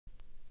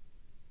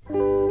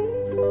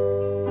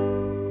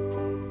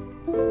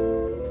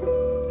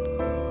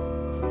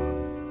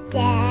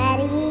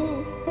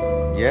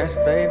Yes,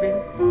 baby?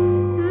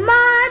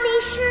 Mommy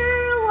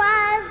sure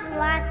was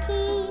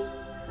lucky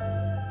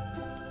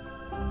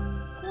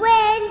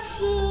when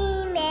she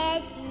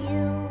met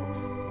you.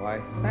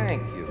 Why,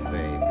 thank you,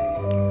 baby.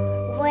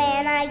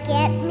 When I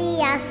get me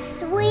a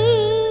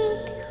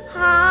sweetheart,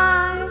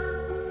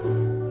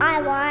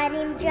 I want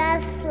him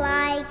just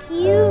like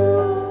you.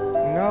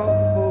 No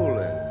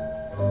fooling.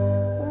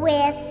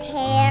 With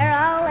hair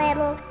a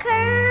little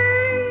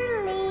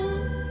curly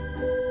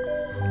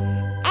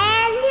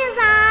and his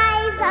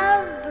eyes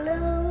of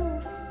blue.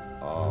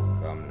 Oh,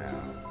 come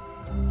now.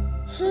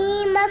 He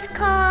must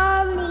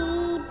call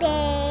me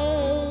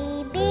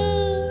baby,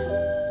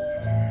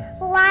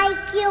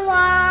 like you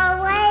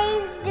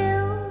always do.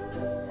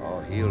 Oh,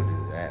 he'll do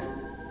that.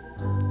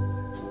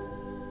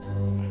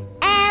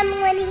 And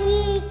when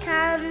he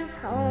comes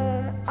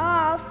home,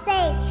 I'll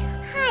say,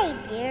 hi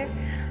dear,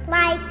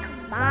 like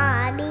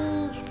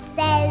Mommy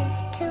says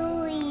to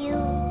you.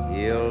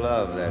 He'll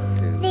love that,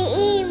 too. The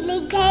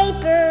evening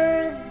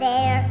paper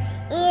there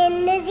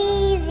in his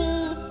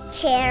easy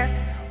chair,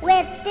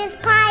 with his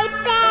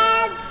pipe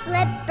and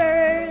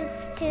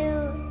slippers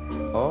too.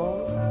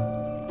 Oh?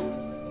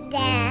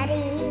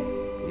 Daddy.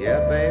 Yeah,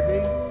 baby?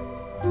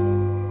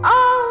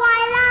 Oh,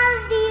 I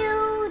love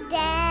you,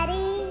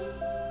 Daddy.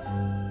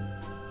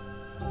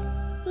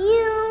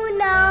 You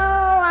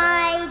know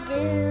I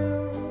do.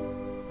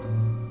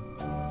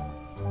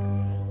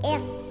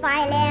 If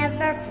I'll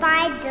ever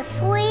find the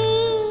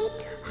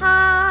sweetheart,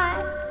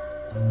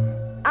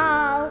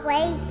 I'll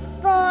wait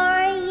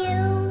for you.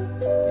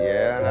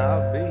 Yeah, and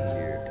I'll be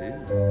here, too.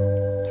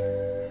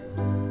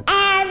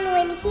 And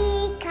when he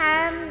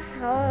comes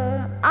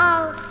home,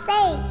 I'll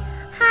say,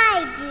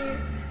 hi dear,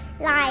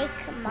 like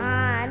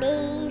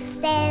Mommy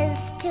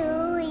says to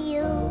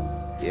you.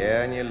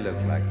 Yeah, and you look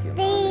like you.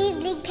 The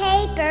evening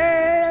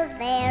paper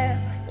there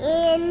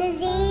in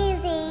his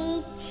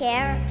easy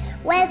chair,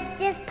 with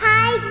his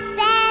pipe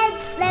and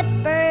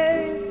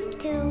slippers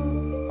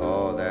too.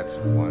 Oh, that's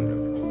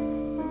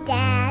wonderful.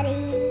 Dad.